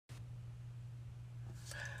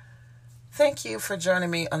Thank you for joining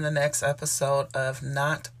me on the next episode of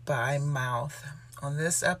Not by Mouth. On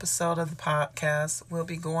this episode of the podcast, we'll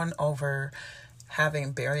be going over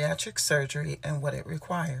having bariatric surgery and what it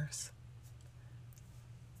requires.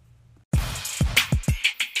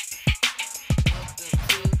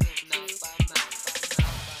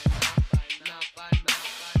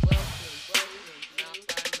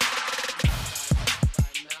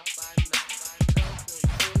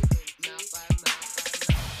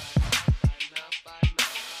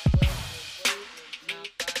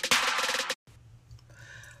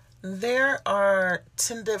 There are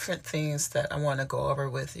 10 different things that I want to go over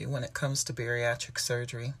with you when it comes to bariatric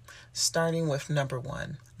surgery, starting with number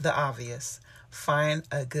 1, the obvious. Find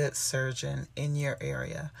a good surgeon in your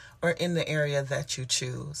area or in the area that you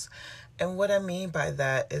choose. And what I mean by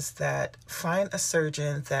that is that find a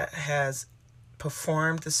surgeon that has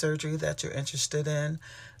performed the surgery that you're interested in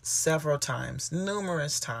several times,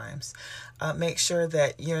 numerous times. Make sure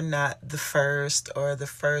that you're not the first or the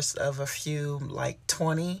first of a few, like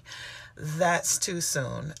 20. That's too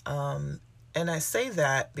soon. And I say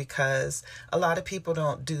that because a lot of people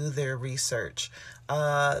don't do their research.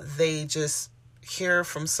 They just hear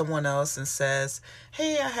from someone else and says,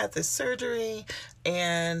 hey, I had this surgery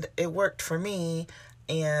and it worked for me.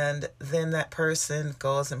 And then that person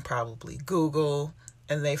goes and probably Google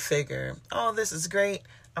and they figure, oh, this is great.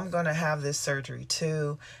 I'm going to have this surgery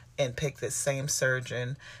too, and pick this same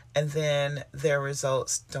surgeon. And then their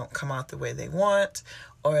results don't come out the way they want,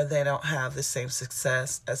 or they don't have the same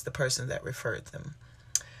success as the person that referred them.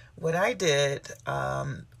 What I did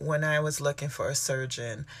when I was looking for a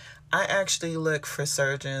surgeon, I actually looked for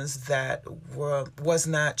surgeons that was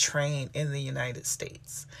not trained in the United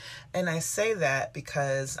States. And I say that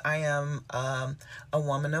because I am a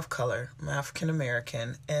woman of color, I'm African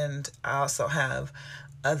American, and I also have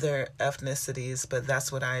other ethnicities, but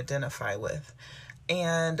that's what I identify with.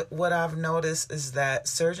 And what I've noticed is that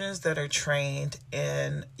surgeons that are trained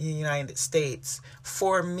in the United States,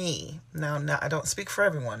 for me, now I don't speak for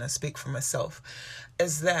everyone, I speak for myself,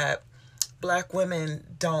 is that Black women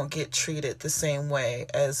don't get treated the same way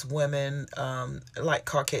as women, like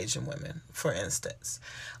Caucasian women, for instance.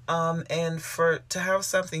 And to have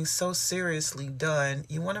something so seriously done,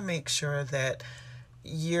 you want to make sure that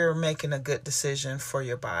you're making a good decision for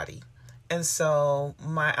your body. And so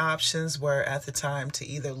my options were at the time to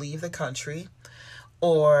either leave the country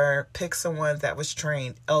or pick someone that was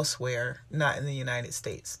trained elsewhere, not in the United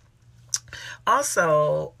States.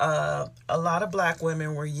 Also, a lot of Black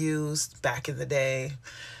women were used back in the day,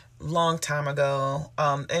 long time ago,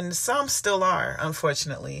 and some still are,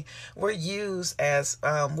 unfortunately, were used as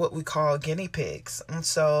what we call guinea pigs. And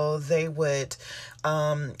so they would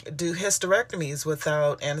do hysterectomies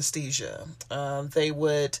without anesthesia. They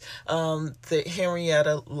would, the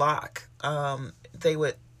Henrietta Lacks, they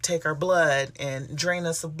would take our blood and drain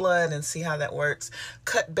us of blood and see how that works,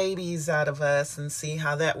 cut babies out of us and see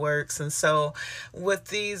how that works. And so with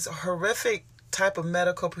these horrific type of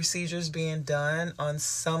medical procedures being done on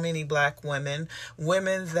so many Black women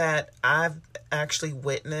that I've actually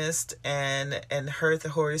witnessed and heard the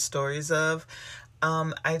horror stories of,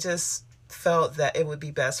 I just felt that it would be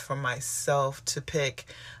best for myself to pick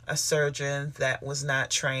a surgeon that was not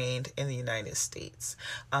trained in the United States.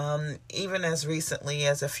 Even as recently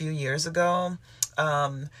as a few years ago,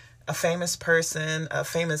 a famous person, a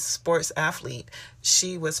famous sports athlete,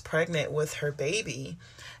 she was pregnant with her baby.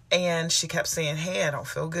 And she kept saying, hey, I don't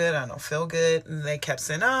feel good. And they kept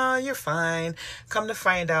saying, oh, you're fine. Come to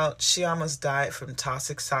find out, she almost died from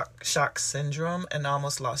toxic shock syndrome and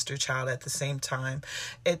almost lost her child at the same time.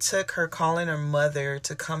 It took her calling her mother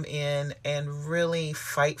to come in and really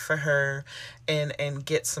fight for her and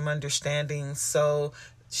get some understanding so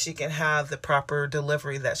she can have the proper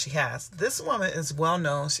delivery that she has. This woman is well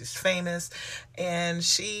known. She's famous. And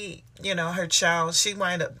she, her child, she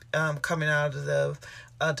wound up coming out of the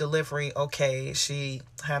delivery okay. She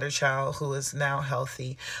had her child who is now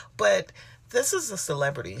healthy. But this is a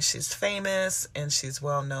celebrity. She's famous and she's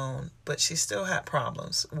well known. But she still had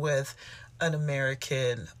problems with an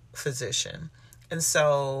American physician. And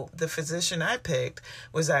so the physician I picked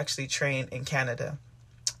was actually trained in Canada.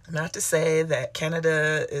 Not to say that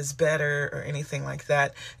Canada is better or anything like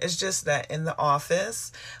that. It's just that in the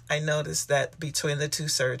office, I noticed that between the two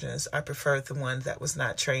surgeons, I preferred the one that was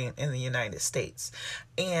not trained in the United States.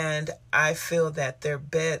 And I feel that their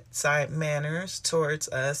bedside manners towards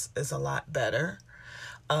us is a lot better.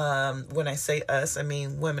 When I say us, I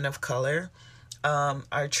mean women of color.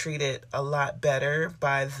 are treated a lot better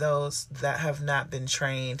by those that have not been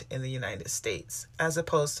trained in the United States as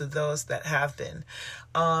opposed to those that have been.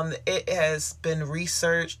 It has been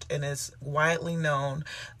researched and is widely known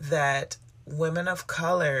that women of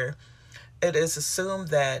color, it is assumed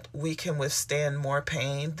that we can withstand more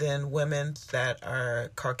pain than women that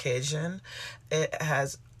are Caucasian. It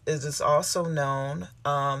is also known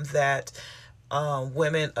that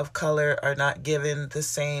women of color are not given the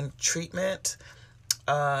same treatment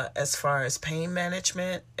as far as pain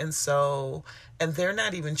management, and they're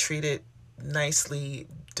not even treated nicely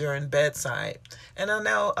during bedside. And I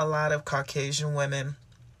know a lot of Caucasian women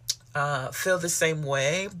feel the same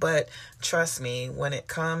way, but trust me, when it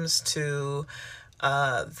comes to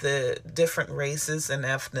the different races and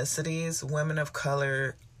ethnicities, women of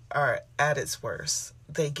color are at its worst.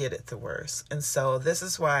 They get it the worst. And so this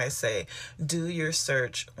is why I say do your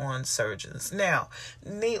search on surgeons. Now,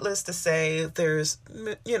 needless to say, there's,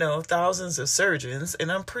 thousands of surgeons,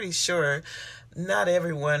 and I'm pretty sure not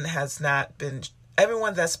everyone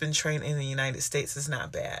everyone that's been trained in the United States is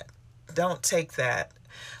not bad. Don't take that.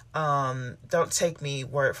 Don't take me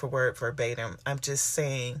word for word verbatim. I'm just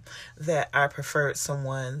saying that I preferred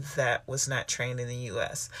someone that was not trained in the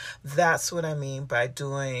U.S. That's what I mean by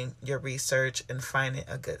doing your research and finding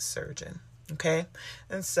a good surgeon. Okay?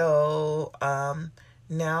 And so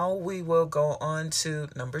now we will go on to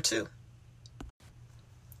number 2.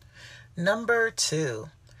 Number 2.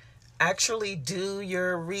 Actually do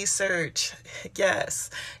your research. Yes,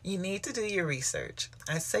 you need to do your research.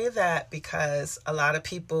 I say that because a lot of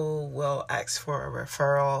people will ask for a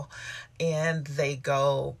referral and they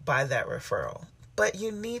go by that referral. But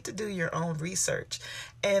you need to do your own research.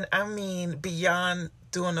 And I mean, beyond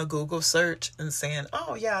doing a Google search and saying,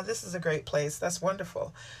 oh yeah, this is a great place, that's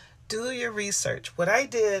wonderful. Do your research. What I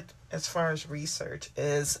did as far as research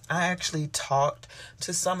is I actually talked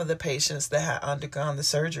to some of the patients that had undergone the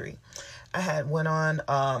surgery. I had went on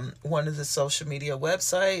one of the social media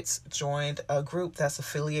websites, joined a group that's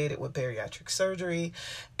affiliated with bariatric surgery,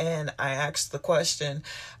 and I asked the question,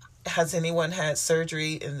 has anyone had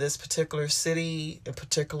surgery in this particular city, in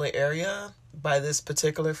particular area, by this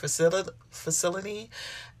particular facility,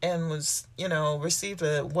 and was, received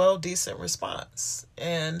a decent response.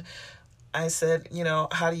 And I said,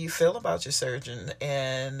 how do you feel about your surgeon,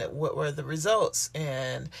 and what were the results,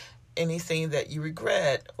 and anything that you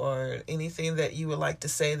regret, or anything that you would like to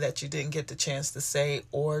say that you didn't get the chance to say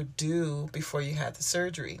or do before you had the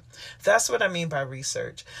surgery. That's what I mean by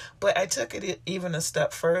research. But I took it even a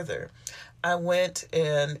step further. I went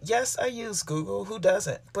and, yes, I use Google. Who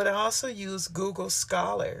doesn't? But I also use Google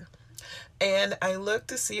Scholar. And I looked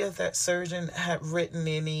to see if that surgeon had written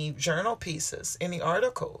any journal pieces, any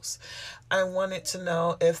articles. I wanted to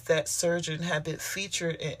know if that surgeon had been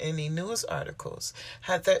featured in any news articles.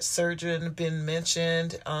 Had that surgeon been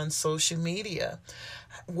mentioned on social media?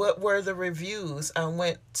 What were the reviews? I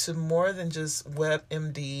went to more than just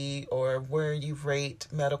WebMD or where you rate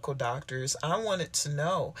medical doctors. I wanted to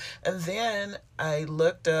know. And then I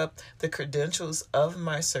looked up the credentials of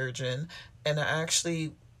my surgeon, and I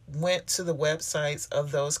actually went to the websites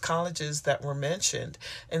of those colleges that were mentioned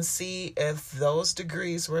and see if those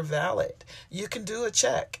degrees were valid. You can do a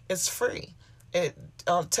check. It's free. It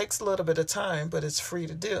takes a little bit of time, but it's free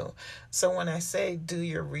to do. So when I say do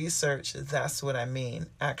your research, that's what I mean.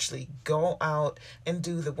 Actually go out and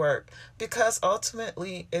do the work, because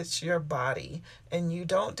ultimately it's your body, and you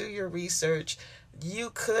don't do your research, you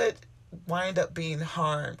could wind up being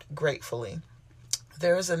harmed gratefully.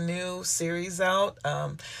 There's a new series out,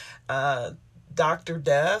 Dr.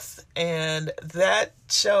 Death, and that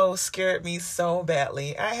show scared me so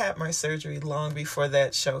badly. I had my surgery long before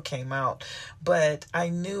that show came out, but I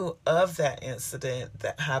knew of that incident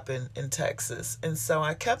that happened in Texas, and so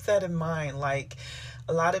I kept that in mind. Like,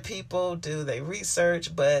 a lot of people do, they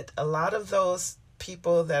research, but a lot of those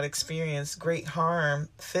people that experience great harm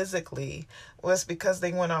physically was because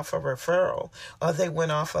they went off a referral, or they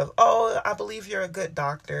went off of, oh, I believe you're a good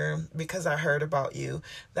doctor because I heard about you.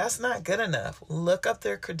 That's not good enough. Look up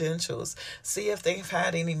their credentials. See if they've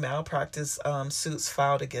had any malpractice suits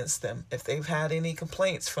filed against them, if they've had any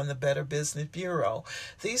complaints from the Better Business Bureau.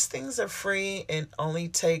 These things are free and only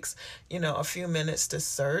takes, a few minutes to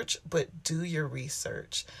search, but do your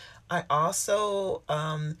research. I also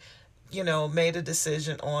made a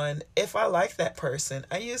decision on if I like that person.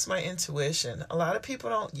 I use my intuition. A lot of people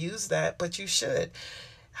don't use that, but you should.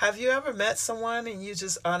 Have you ever met someone and you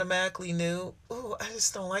just automatically knew, oh, I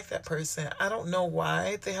just don't like that person. I don't know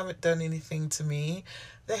why. They haven't done anything to me.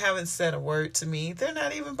 They haven't said a word to me. They're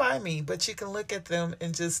not even by me, but you can look at them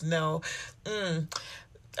and just know,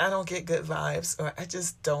 I don't get good vibes, or I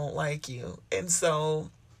just don't like you. And so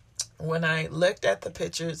when I looked at the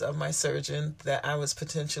pictures of my surgeon that I was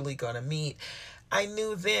potentially going to meet, I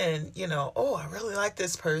knew then, oh, I really like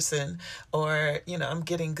this person, or, I'm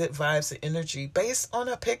getting good vibes and energy based on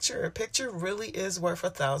a picture. A picture really is worth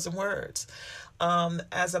 1,000 words.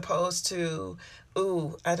 As opposed to,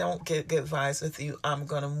 ooh, I don't get good vibes with you, I'm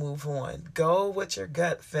going to move on. Go with your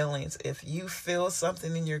gut feelings. If you feel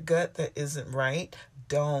something in your gut that isn't right,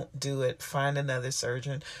 don't do it. Find another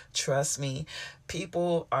surgeon. Trust me,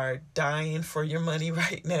 people are dying for your money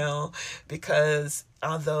right now, because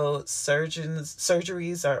although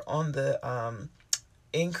surgeries are on the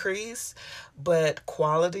increase, but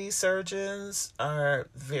quality surgeons are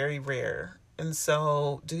very rare. And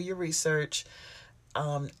so do your research,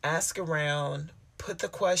 ask around, put the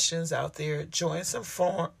questions out there, join some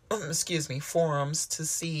forums to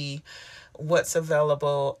see what's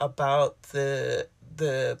available about the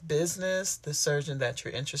business, the surgeon that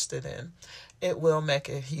you're interested in. It will make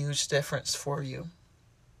a huge difference for you.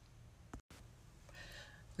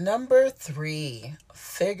 Number 3,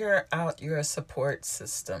 figure out your support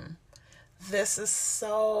system. This is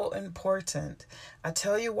so important. I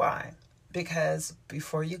tell you why. Because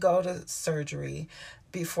before you go to surgery,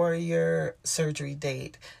 before your surgery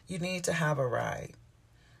date, you need to have a ride.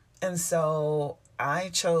 And so I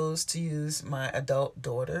chose to use my adult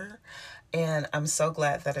daughter, and I'm so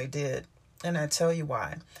glad that I did. And I tell you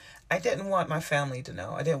why. I didn't want my family to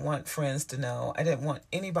know. I didn't want friends to know. I didn't want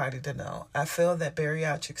anybody to know. I feel that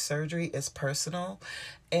bariatric surgery is personal,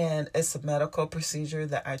 and it's a medical procedure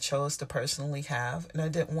that I chose to personally have, and I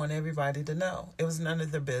didn't want everybody to know. It was none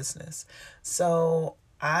of their business. So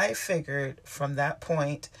I figured from that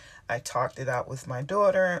point, I talked it out with my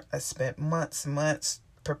daughter. I spent months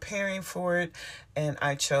preparing for it, and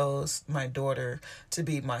I chose my daughter to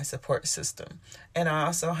be my support system. And I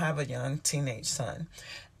also have a young teenage son,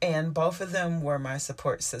 and both of them were my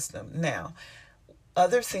support system. Now,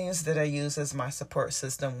 other things that I use as my support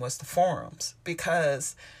system was the forums,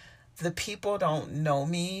 because the people don't know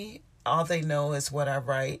me. All they know is what I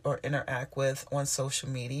write or interact with on social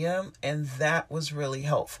media. And that was really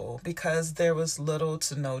helpful because there was little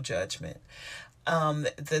to no judgment.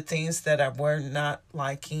 The things that I were not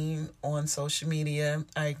liking on social media,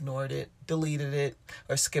 I ignored it, deleted it,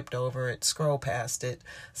 or skipped over it, scrolled past it,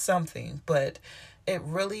 something. But it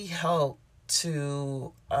really helped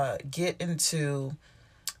to get into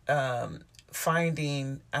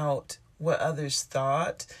finding out what others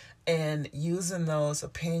thought and using those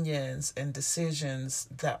opinions and decisions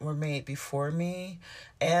that were made before me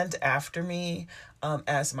and after me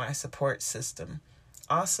as my support system.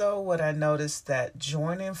 Also, what I noticed that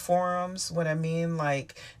joining forums, what I mean,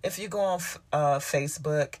 like if you go on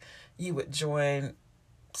Facebook, you would join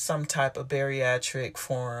some type of bariatric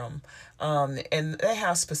forum, and they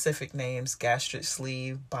have specific names: gastric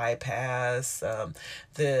sleeve bypass,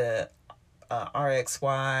 the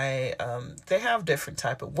RXY. They have different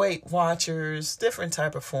type of Weight Watchers, different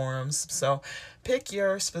type of forums. So pick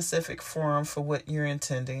your specific forum for what you're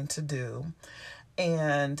intending to do.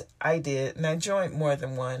 And I did, and I joined more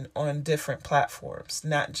than one on different platforms,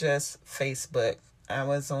 not just Facebook. I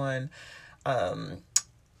was on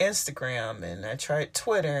Instagram, and I tried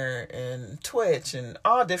Twitter and Twitch and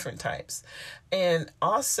all different types. And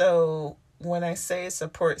also, when I say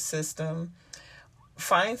support system,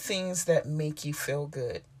 find things that make you feel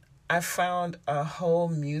good. I found a whole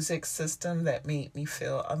music system that made me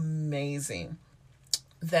feel amazing,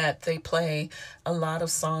 that they play a lot of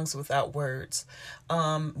songs without words,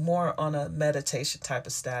 more on a meditation type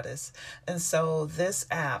of status. And so this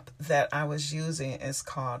app that I was using is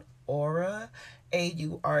called Aura,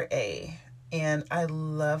 Aura. And I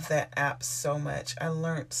love that app so much. I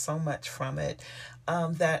learned so much from it.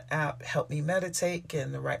 That app helped me meditate, get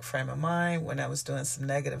in the right frame of mind. When I was doing some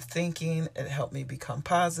negative thinking, it helped me become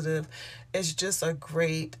positive. It's just a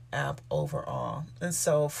great app overall. And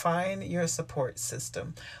so find your support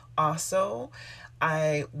system. Also,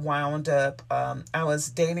 I wound up, I was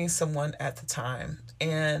dating someone at the time,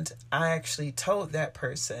 and I actually told that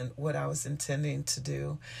person what I was intending to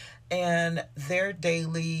do. And their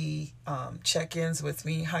daily check-ins with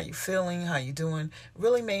me, how you feeling, how you doing,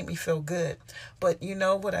 really made me feel good. But you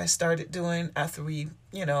know what I started doing after we,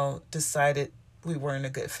 decided we weren't a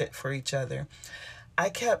good fit for each other? I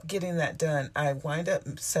kept getting that done. I wind up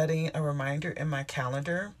setting a reminder in my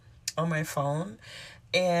calendar on my phone,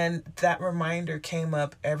 and that reminder came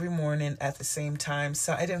up every morning at the same time,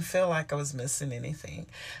 so I didn't feel like I was missing anything.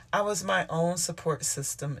 I was my own support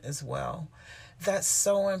system as well. That's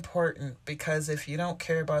so important, because if you don't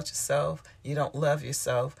care about yourself, you don't love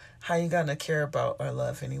yourself, how you going to care about or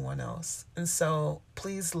love anyone else? And so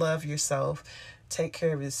please love yourself. Take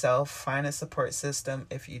care of yourself. Find a support system.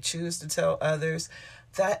 If you choose to tell others,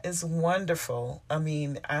 that is wonderful. I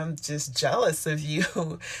mean, I'm just jealous of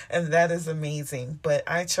you, and that is amazing. But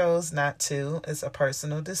I chose not to. It's a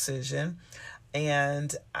personal decision.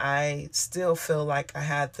 And I still feel like I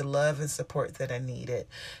had the love and support that I needed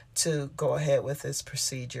to go ahead with this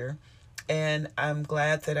procedure. And I'm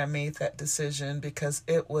glad that I made that decision, because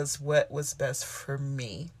it was what was best for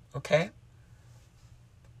me. Okay?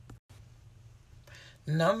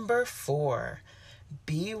 Number 4,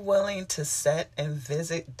 be willing to set and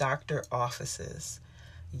visit doctor offices.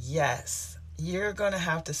 Yes, you're going to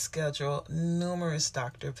have to schedule numerous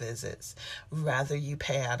doctor visits. Rather you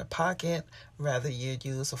pay out of pocket, rather you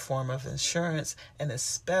use a form of insurance, and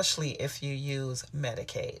especially if you use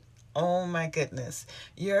Medicaid. Oh my goodness,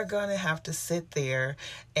 you're going to have to sit there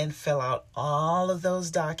and fill out all of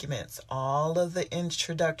those documents, all of the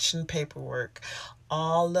introduction paperwork,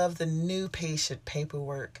 all of the new patient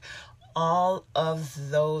paperwork, all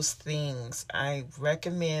of those things. I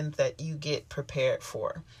recommend that you get prepared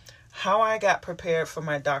for. How I got prepared for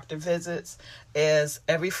my doctor visits is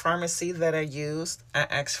every pharmacy that I used, I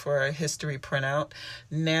asked for a history printout.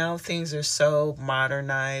 Now things are so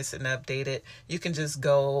modernized and updated. You can just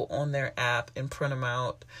go on their app and print them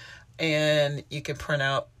out, and you can print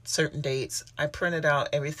out certain dates. I printed out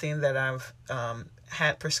everything that I've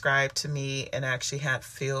had prescribed to me and actually had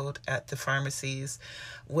filled at the pharmacies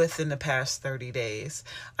within the past 30 days.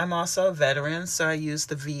 I'm also a veteran, so I use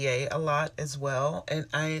the VA a lot as well.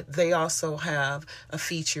 And they also have a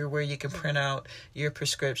feature where you can print out your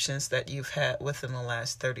prescriptions that you've had within the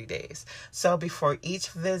last 30 days. So before each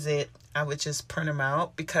visit, I would just print them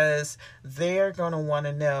out, because they're going to want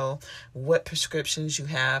to know what prescriptions you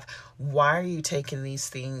have. Why are you taking these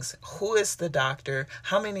things? Who is the doctor?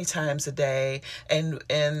 How many times a day? And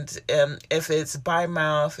if it's by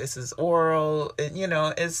mouth, if it's oral,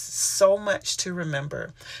 it's so much to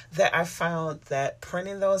remember, that I found that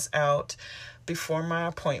printing those out before my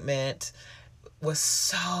appointment was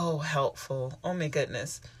so helpful. Oh my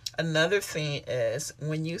goodness. Another thing is,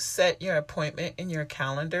 when you set your appointment in your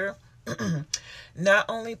calendar, not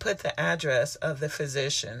only put the address of the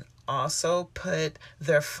physician, also put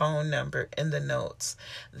their phone number in the notes.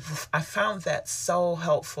 I found that so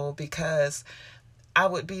helpful, because I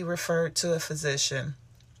would be referred to a physician,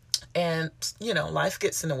 and life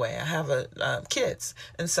gets in the way. I have kids,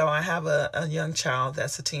 and so I have a young child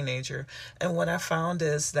that's a teenager, and what I found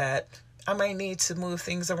is that I might need to move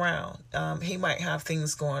things around. He might have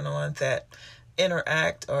things going on that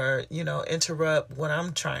interact or interrupt what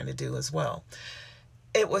I'm trying to do as well.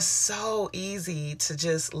 It was so easy to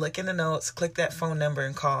just look in the notes, click that phone number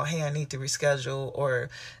and call, hey, I need to reschedule, or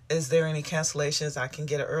is there any cancellations? I can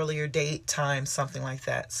get an earlier date, time, something like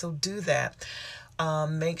that. So do that.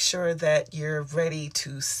 Make sure that you're ready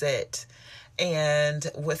to sit.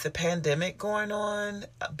 And with the pandemic going on,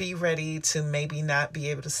 be ready to maybe not be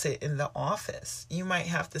able to sit in the office. You might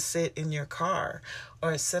have to sit in your car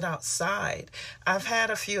or sit outside. I've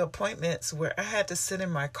had a few appointments where I had to sit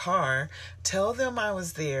in my car, tell them I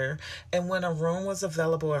was there, and when a room was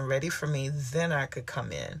available and ready for me, then I could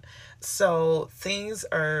come in. So things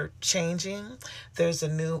are changing. There's a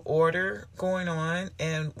new order going on,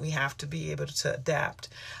 and we have to be able to adapt.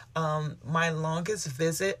 My longest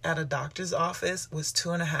visit at a doctor's office was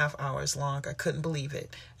 2.5 hours long. I couldn't believe it.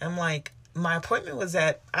 I'm like, my appointment was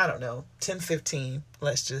at, 10:15,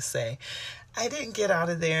 let's just say. I didn't get out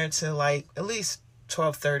of there until at least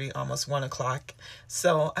 12:30, almost 1 o'clock.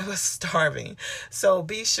 So I was starving. So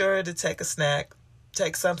be sure to take a snack,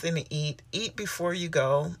 take something to eat before you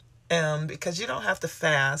go. Because you don't have to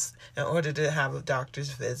fast in order to have a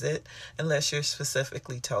doctor's visit unless you're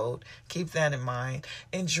specifically told. Keep that in mind.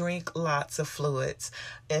 And drink lots of fluids.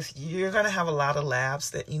 If you're going to have a lot of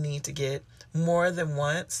labs that you need to get more than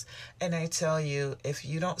once, and I tell you, if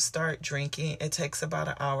you don't start drinking, it takes about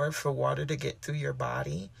an hour for water to get through your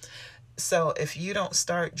body. So if you don't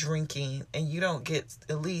start drinking and you don't get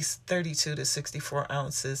at least 32 to 64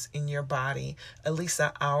 ounces in your body, at least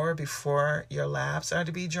an hour before your labs are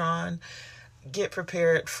to be drawn, get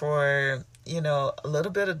prepared for, a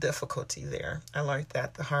little bit of difficulty there. I learned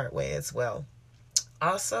that the hard way as well.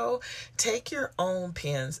 Also, take your own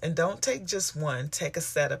pens, and don't take just one. Take a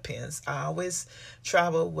set of pens. I always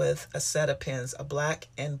travel with a set of pens, a black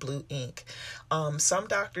and blue ink. Some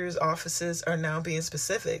doctors' offices are now being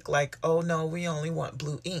specific, like, oh no, we only want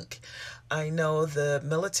blue ink. I know the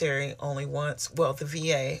military only wants, the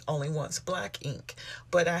VA only wants black ink.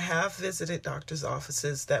 But I have visited doctors'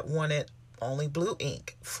 offices that wanted only blue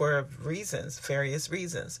ink for various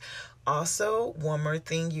reasons. Also, one more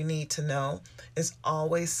thing you need to know is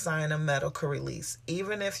always sign a medical release,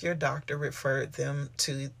 even if your doctor referred them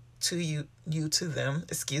to them,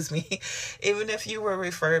 even if you were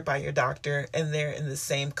referred by your doctor and they're in the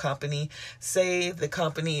same company. Say the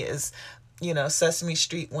company is Sesame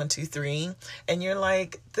Street 123, and you're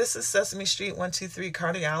like, this is Sesame Street 123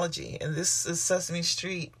 cardiology, and this is Sesame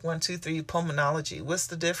Street 123 pulmonology. What's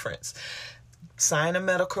the difference? Sign a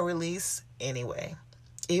medical release anyway.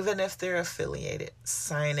 Even if they're affiliated,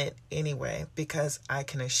 sign it anyway, because I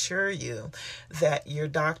can assure you that your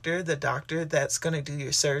doctor, the doctor that's going to do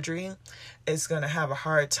your surgery, is going to have a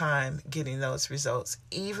hard time getting those results,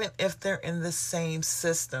 even if they're in the same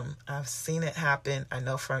system. I've seen it happen. I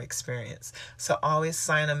know from experience. So always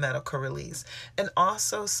sign a medical release, and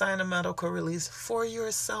also sign a medical release for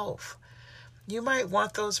yourself. You might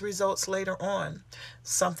want those results later on.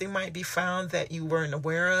 Something might be found that you weren't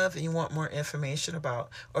aware of and you want more information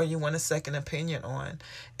about, or you want a second opinion on.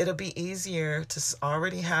 It'll be easier to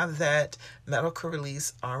already have that medical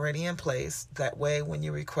release already in place. That way, when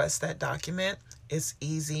you request that document, it's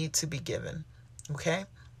easy to be given. Okay?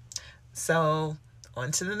 So,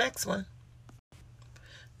 on to the next one.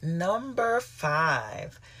 Number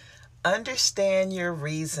 5, understand your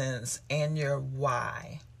reasons and your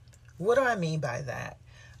why. What do I mean by that?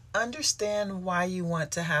 Understand why you want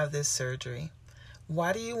to have this surgery.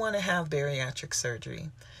 Why do you want to have bariatric surgery?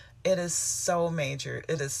 It is so major.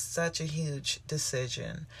 It is such a huge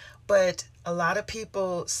decision. But a lot of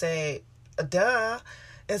people say, duh,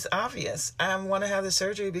 it's obvious. I want to have the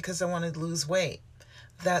surgery because I want to lose weight.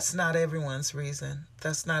 That's not everyone's reason.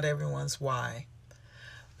 That's not everyone's why.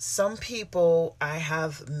 Some people I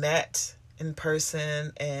have met in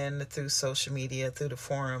person and through social media, through the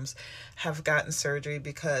forums, have gotten surgery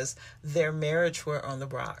because their marriage were on the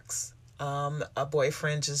rocks. A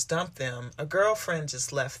boyfriend just dumped them. A girlfriend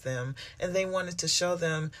just left them. And they wanted to show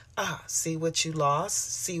them, see what you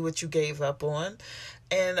lost, see what you gave up on.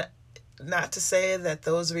 And not to say that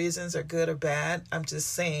those reasons are good or bad. I'm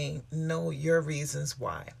just saying, know your reasons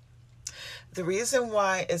why. The reason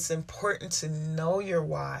why it's important to know your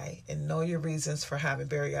why and know your reasons for having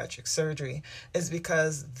bariatric surgery is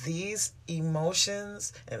because these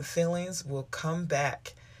emotions and feelings will come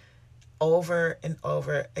back over and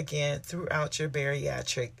over again throughout your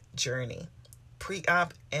bariatric journey,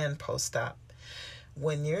 pre-op and post-op.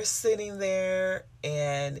 When you're sitting there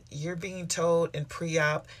and you're being told in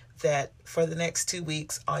pre-op that for the next 2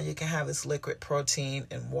 weeks, all you can have is liquid protein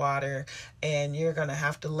and water, and you're going to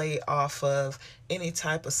have to lay off of any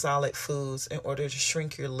type of solid foods in order to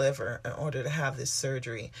shrink your liver in order to have this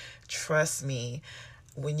surgery. Trust me,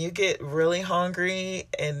 when you get really hungry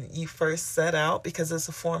and you first set out, because it's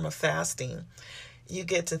a form of fasting, you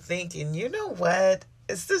get to thinking, you know what?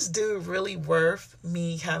 Is this dude really worth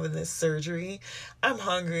me having this surgery? I'm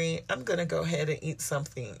hungry. I'm going to go ahead and eat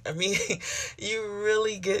something. I mean, you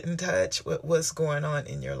really get in touch with what's going on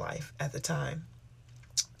in your life at the time.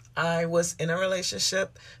 I was in a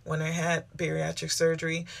relationship when I had bariatric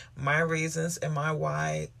surgery. My reasons and my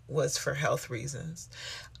why was for health reasons.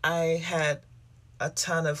 I had a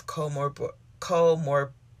ton of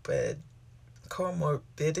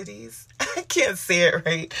comorbidities. I can't say it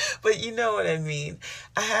right, but you know what I mean.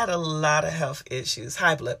 I had a lot of health issues,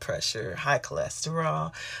 high blood pressure, high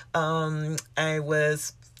cholesterol. I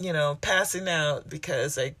was, passing out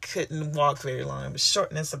because I couldn't walk very long.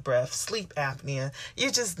 Shortness of breath, sleep apnea.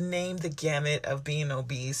 You just name the gamut of being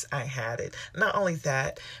obese. I had it. Not only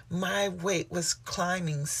that, my weight was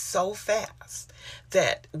climbing so fast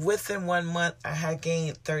that within 1 month I had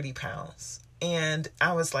gained 30 pounds. And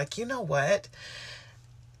I was like, you know what?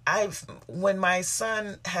 When my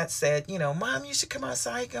son had said, Mom, you should come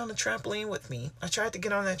outside, get on the trampoline with me. I tried to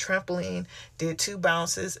get on that trampoline, did 2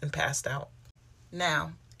 bounces, and passed out.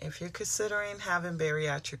 Now, if you're considering having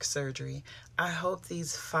bariatric surgery, I hope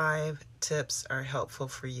these 5 tips are helpful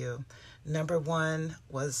for you. Number 1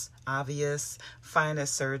 was obvious. Find a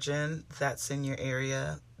surgeon that's in your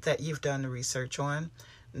area that you've done the research on.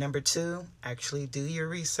 Number 2, actually do your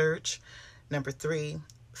research. Number 3,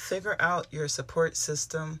 figure out your support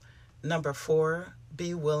system. Number 4,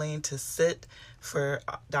 be willing to sit for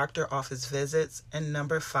doctor office visits. And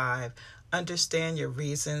number 5, understand your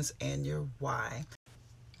reasons and your why.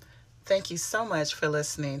 Thank you so much for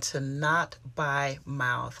listening to Not by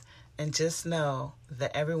Mouth. And just know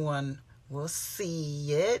that everyone will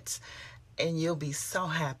see it. And you'll be so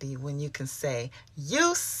happy when you can say,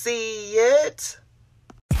 "You see it."